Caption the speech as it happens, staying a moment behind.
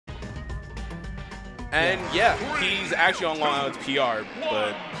And yeah, he's actually on Long Island's PR,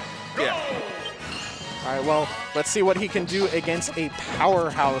 but yeah. All right, well, let's see what he can do against a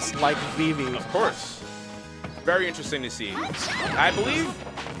powerhouse like Vivi. Of course. Very interesting to see. I believe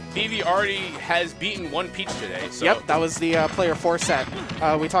Vivi already has beaten one Peach today. So. Yep, that was the player 4 set.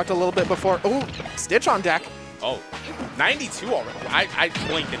 We talked a little bit before. Oh, Stitch on deck. Oh, 92 already. I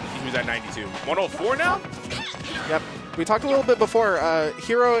blinked and he was at 92. 104 now? Yep. We talked a little bit before.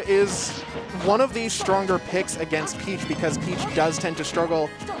 Hero is one of the stronger picks against Peach because Peach does tend to struggle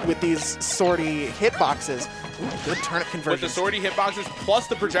with these sortie hitboxes. Ooh, good turnip conversion. With the sortie hitboxes plus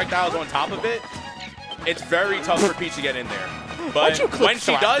the projectiles on top of it, it's very tough for Peach to get in there. But when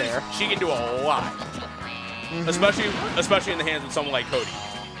she does, she can do a lot. Especially in the hands of someone like Cody.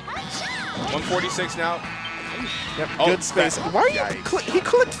 146 now. Yep, good space. Why are you he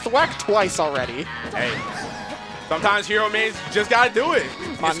clicked thwack twice already. Hey. Sometimes hero mains just gotta do it.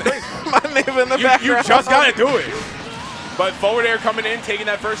 My name in the background. You just gotta do it. But forward air coming in, taking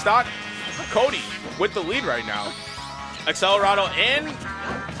that first stock. Cody with the lead right now. Accelerado and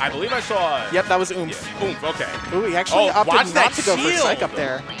I believe I saw. Yep, that was Oomph. Yeah, Oomph, okay. Ooh, he actually opted not to go for Psych up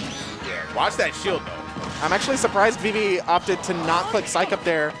there. Yeah, watch that shield though. I'm actually surprised Vivi opted to not click Psych up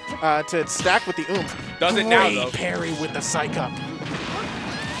there to stack with the Oomph. Does it now though. Parry with the Psych up.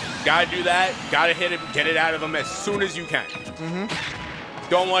 Gotta do that. Gotta hit it. Get it out of him as soon as you can.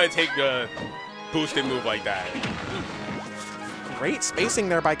 Don't want to take a boosted move like that. Great spacing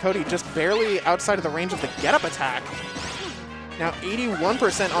there by Cody, just barely outside of the range of the get-up attack. Now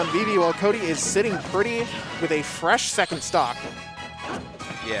 81% on Vivi while Cody is sitting pretty with a fresh second stock.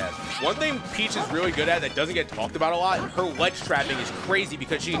 Yeah. One thing Peach is really good at that doesn't get talked about a lot, her ledge trapping is crazy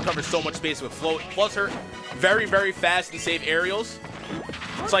because she can cover so much space with float. Plus her very, very fast and safe aerials.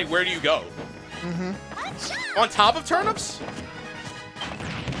 It's like, where do you go? On top of turnips?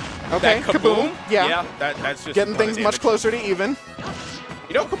 Okay, that Kaboom? Yeah. That's just getting things much closer to even.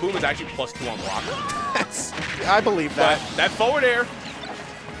 You know Kaboom is actually +2 on block. I believe that. But that forward air.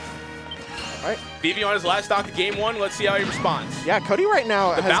 All right. Vivi on his last stock of game 1. Let's see how he responds. Yeah, Cody right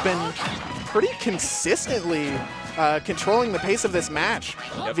now has been pretty consistently controlling the pace of this match.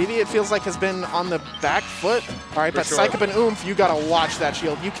 Vivi, it feels like, has been on the back foot. All right, but Psych up and Oomph, you gotta watch that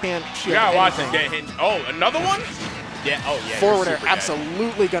shield. You can't shield You gotta watch anything. it get hit. Oh, another one? Yeah, oh yeah. Forward air,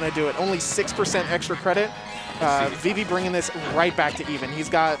 absolutely gonna do it. Only 6% extra credit. Vivi bringing this right back to even. He's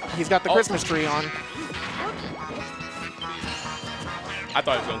got the Christmas tree on. I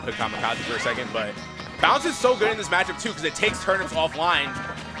thought he was gonna click Kamikaze for a second, but bounce is so good in this matchup too because it takes turnips offline.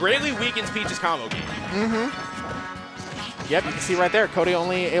 Greatly weakens Peach's combo game. Yep, you can see right there, Cody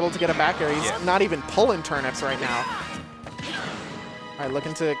only able to get a back air. He's not even pulling turnips right now. All right,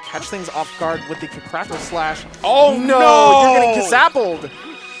 looking to catch things off guard with the Crackle Slash. Oh no! You're getting Kazappled.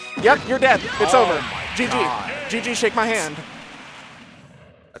 Yep, you're dead. It's over. GG. GG, shake my hand.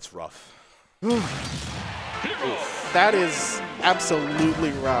 That's rough. That is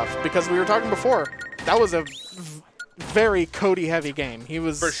absolutely rough because we were talking before. That was a very Cody-heavy game. He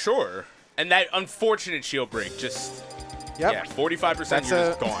was for sure, and that unfortunate shield break just. Yep. Yeah, 45%. You're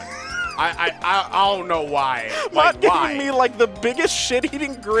just gone. I don't know why. Like, giving me like the biggest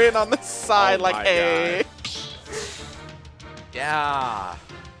shit-eating grin on the side. Oh like, hey. Yeah.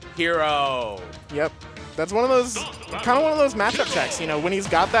 Hero. Yep. That's one of those, kind of one of those matchup checks. You know, when he's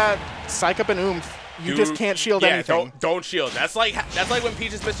got that Psych up and Oomph, you just can't shield anything. Don't shield. That's like when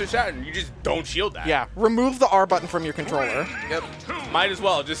Peach is Mr. Saturn. You just don't shield that. Yeah. Remove the R button from your controller. Yep. Might as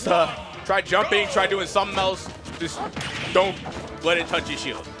well. Just try jumping. Try doing something else. Just don't let it touch your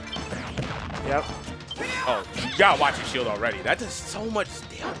shield. Yep. Oh, you gotta watch your shield already. That does so much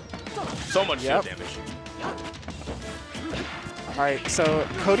damage. So much shield damage. All right, so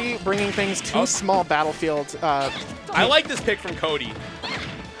Cody bringing things to small battlefield. I like this pick from Cody.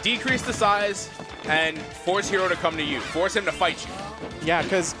 Decrease the size and force Hero to come to you. Force him to fight you. Yeah,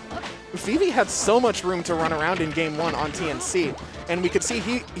 because Vivi had so much room to run around in game 1 on TNC, and we could see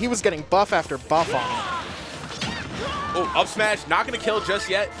he was getting buff after buff on it. Oh, up smash, not gonna kill just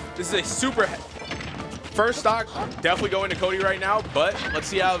yet. This is a super first stock. Definitely going to Cody right now, but let's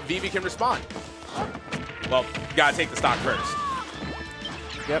see how Vivi can respond. Well, you gotta take the stock first.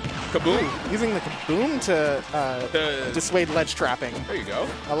 Yep. Kaboom. Ooh, using the Kaboom to dissuade ledge trapping. There you go.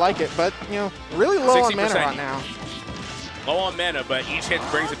 I like it, but you know, really low on mana right now. Low on mana, but each hit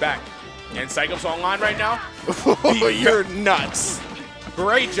brings it back. And Psychop's online right now. You're nuts.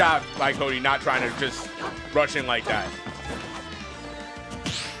 Great job by Cody not trying to just rush in like that.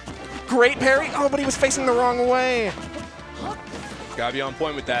 Great parry. Oh, but he was facing the wrong way. Gotta be on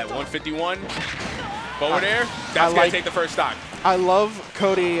point with that. 151. Forward air. That's gonna take the first stock. I love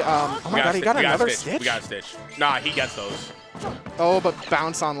Cody. Oh my god, he got another stitch. We got a stitch. Nah, he gets those. Oh, but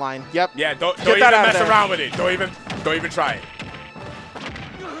bounce online. Yep. Yeah, don't even mess around with it. Don't even try it.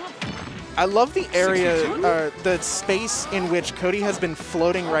 I love the area, the space in which Cody has been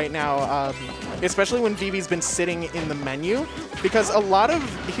floating right now, especially when Vivi's been sitting in the menu, because a lot of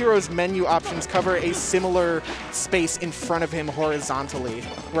Heroes menu options cover a similar space in front of him horizontally,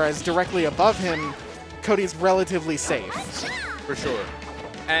 whereas directly above him, Cody's relatively safe. For sure.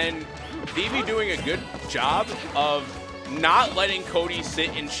 And Vivi doing a good job of not letting Cody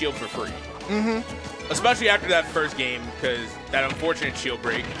sit in shield for free. Mm-hmm. Especially after that first game, because that unfortunate shield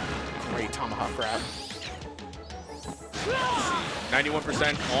break. Great tomahawk grab.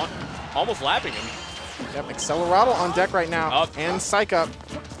 91% on, almost lapping him. Yep, Xenozero on deck right now. Up. And Psych Up.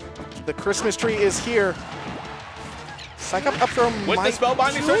 The Christmas tree is here. Psych Up throw with the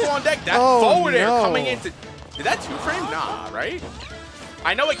spellbinding circle on deck. That forward air coming into. Did that two-frame? Nah, right?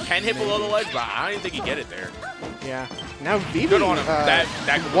 I know it can hit below the ledge, but I don't even think he get it there. Yeah. Now Vivi, good on him.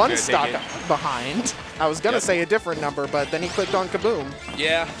 That one stock behind. I was going to say a different number, but then he clicked on Kaboom.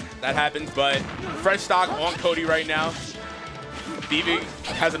 Yeah, that happens, but fresh stock on Cody right now. Vivi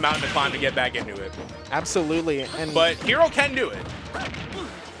has a mountain to climb to get back into it. Absolutely. But Hero can do it.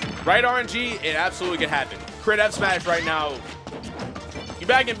 Right RNG, it absolutely can happen. Crit F smash right now, you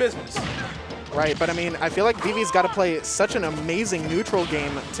back in business. Right, but I mean, I feel like Vivi's got to play such an amazing neutral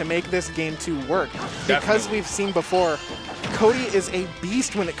game to make this game 2 work. Because we've seen before, Cody is a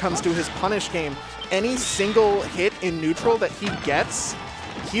beast when it comes to his punish game. Any single hit in neutral that he gets,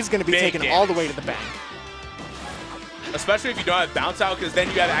 he's going to be taken all the way to the bank. Especially if you don't have bounce out, because then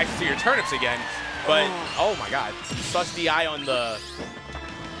you got access to your turnips again. But, oh my god, such DI on the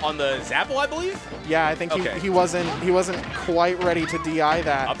Zapple, I believe? Yeah, I think he wasn't quite ready to DI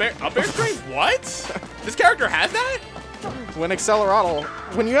that. Up air straight? What? This character has that? When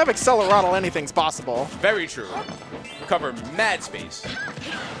you have Xenozero, anything's possible. Very true. Cover mad space.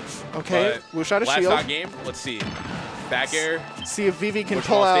 Okay, Wush out of shield. Last game, let's see. Back air. See if Vivi can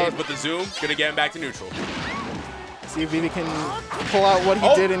pull out. With the zoom, gonna get him back to neutral. See if Vivi can pull out what he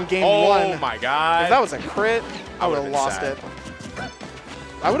did in game 1. Oh my god. If that was a crit, I would have lost it.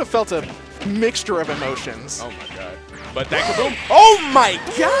 I would have felt a mixture of emotions. Oh my god. But that Kaboom. Oh my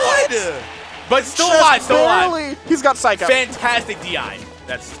god! But still alive, He's got Psych Up. Fantastic DI.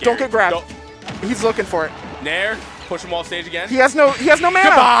 That's scary. Don't get grabbed. He's looking for it. Nair, push him off stage again. He has no mana.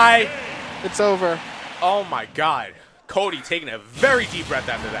 Goodbye. It's over. Oh my god. Cody taking a very deep breath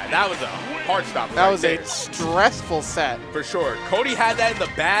after that. That was a hard stop. That was a stressful set. For sure. Cody had that in the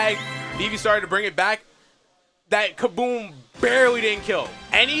bag. Vivi started to bring it back. That Kaboom barely didn't kill.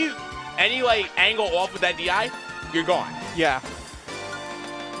 Any like angle off with that DI, you're gone. Yeah.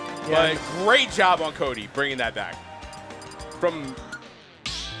 But great job on Cody bringing that back. From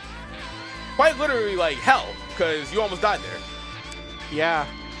quite literally like hell, because you almost died there. Yeah.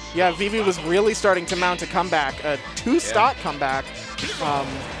 Yeah, Vivi was really starting to mount a comeback, a 2-stock comeback,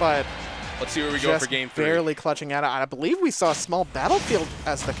 but let's see where we go for game 3. Barely clutching at it. I believe we saw Small Battlefield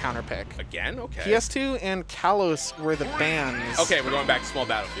as the counter pick. Again? Okay. PS2 and Kalos were the bans. Okay, we're going back to Small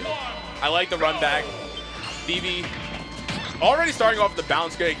Battlefield. I like the run back. Vivi already starting off with the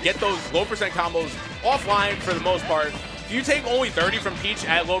bounce good. Get those low percent combos offline for the most part. If you take only 30 from Peach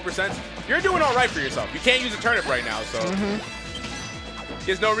at low percents, you're doing all right for yourself. You can't use a turnip right now, so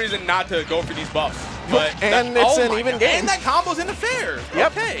there's no reason not to go for these buffs. But it's an even game. And that combo's in the fair.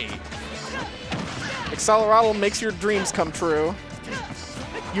 Yep. Okay. Xenozero makes your dreams come true.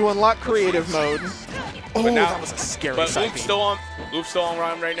 You unlock creative mode. Oh, now, that was a scary sight. But Loop's still on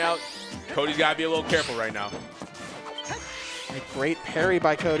run right now. Cody's got to be a little careful right now. A great parry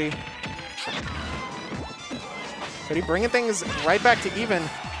by Cody. Cody bringing things right back to even,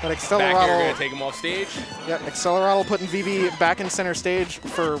 but Xenozero going to take him off stage. Yep, Xenozero putting Vivi back in center stage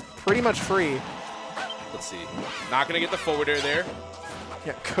for pretty much free. Let's see. Not going to get the forward air there.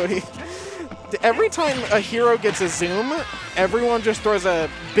 Yeah, Cody. Every time a hero gets a zoom, everyone just throws a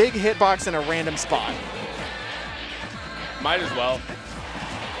big hitbox in a random spot. Might as well.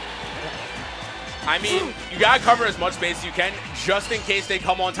 I mean, you got to cover as much space as you can, just in case they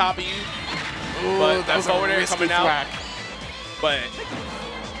come on top of you. Ooh, but that forward air coming out. But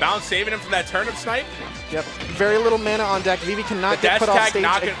bounce saving him from that turnip snipe. Yep. Very little mana on deck. Vivi cannot get put off stage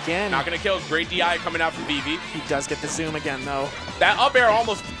again. Not going to kill. Great DI coming out from Vivi. He does get the zoom again, though. That up air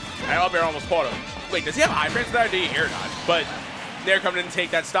almost caught him. Wait, does he have high frames for that or did he air dodge? But they're coming in to take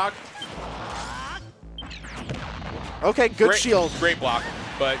that stock. Okay, good shield. Great block.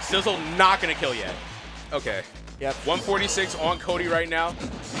 But Sizzle not going to kill yet. Okay. Yep. 146 on Cody right now.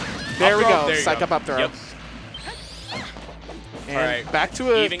 There we go. Psych up throw. Yep. And back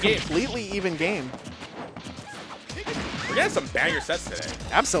to a even completely even game. We're getting some banger sets today.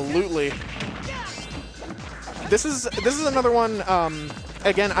 Absolutely. This is another one.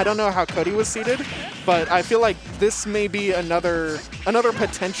 Again, I don't know how Cody was seeded, but I feel like this may be another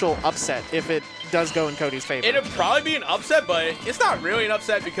potential upset if it does go in Cody's favor. It'd probably be an upset, but it's not really an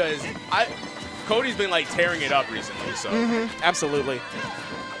upset because Cody's been like tearing it up recently. So absolutely.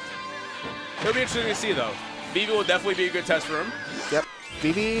 It'll be interesting to see though. Vivi will definitely be a good test for him. Yep.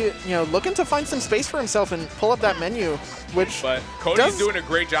 Vivi, looking to find some space for himself and pull up that menu, which. But Cody's doing a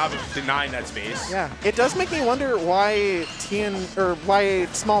great job of denying that space. Yeah, it does make me wonder why why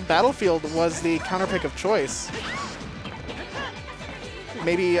Small Battlefield was the counterpick of choice.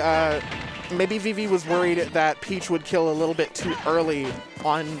 Maybe Vivi was worried that Peach would kill a little bit too early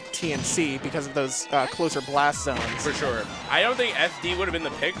on TNC because of those closer blast zones. For sure. I don't think FD would have been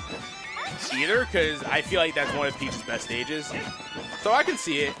the pick either, because I feel like that's one of Peach's best stages. So I can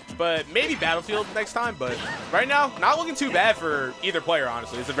see it, but maybe Battlefield next time. But right now, not looking too bad for either player,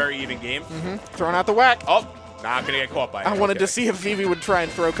 honestly. It's a very even game. Throwing out the whack. Oh, not going to get caught by it. I wanted to see if Vivi would try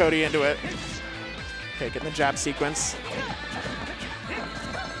and throw Cody into it. Okay, getting the jab sequence.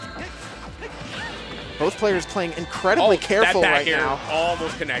 Both players playing incredibly careful that back right air now.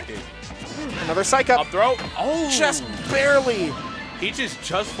 Almost connected. Another psych up. Up throw. Oh. Just barely. Peach is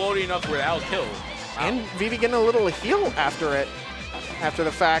just floating enough where that was killed. Wow. And Vivi getting a little heal after it, after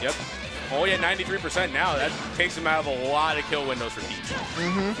the fact. Yep. Oh yeah, 93% now. That takes him out of a lot of kill windows for Peach.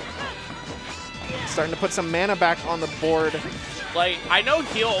 Starting to put some mana back on the board. Like, I know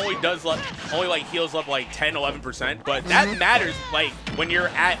heal only heals up like 10, 11%, but that matters like when you're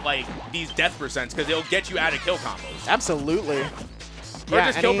at like these death percents because it'll get you out of kill combos. Absolutely. Or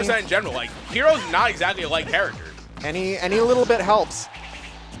just kill percent in general. Like, Hero's not exactly a light character. Any little bit helps.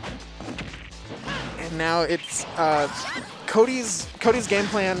 And now it's Cody's game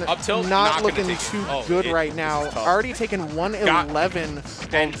plan up tilt, not looking too good right now. Already taken 111.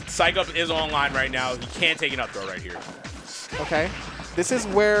 And Psych Up is online right now. He can't take an up throw right here. Okay. This is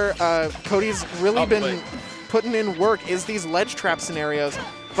where Cody's really been putting in work, is these ledge trap scenarios.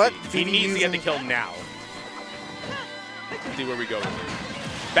 But he needs to get the kill now. Let's see where we go with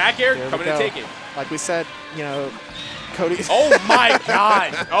it. Back air, coming to take it. Like we said, Cody's. Oh my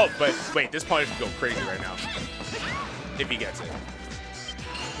god! Oh, but wait, this punish will go crazy right now. If he gets it.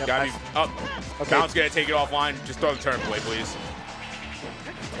 Yep, Gotta be up. Okay. Bounce gonna take it offline. Just throw the turn play, please.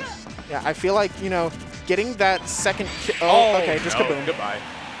 Yeah, I feel like, getting that second kill. Oh, okay, just kaboom. Goodbye.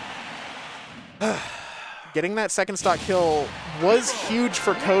 Getting that second stock kill was huge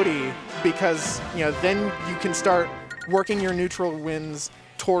for Cody because, then you can start working your neutral wins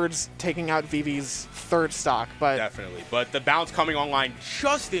towards taking out Vivi's third stock. But definitely. But the bounce coming online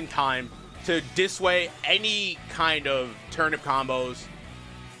just in time to dissuade any kind of turnip combos.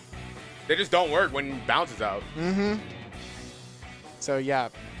 They just don't work when bounce is out. So, yeah,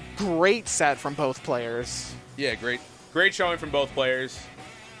 great set from both players. Yeah, great showing from both players.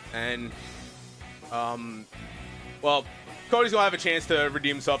 And, well, Cody's going to have a chance to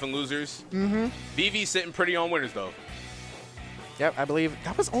redeem himself in losers. Vivi's sitting pretty on winners, though. Yep, I believe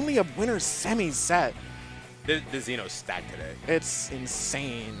that was only a winner's semi set. The Xeno's stacked today. It's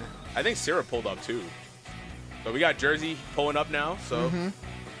insane. I think Sarah pulled up, too. So we got Jersey pulling up now, so.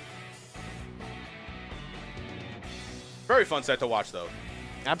 Very fun set to watch, though.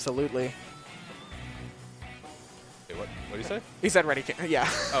 Absolutely. Wait, what did he say? He said ready. Yeah.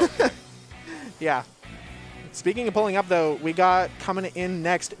 Oh, okay. Yeah. Speaking of pulling up, though, we got coming in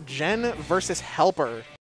next, Jen versus Helper.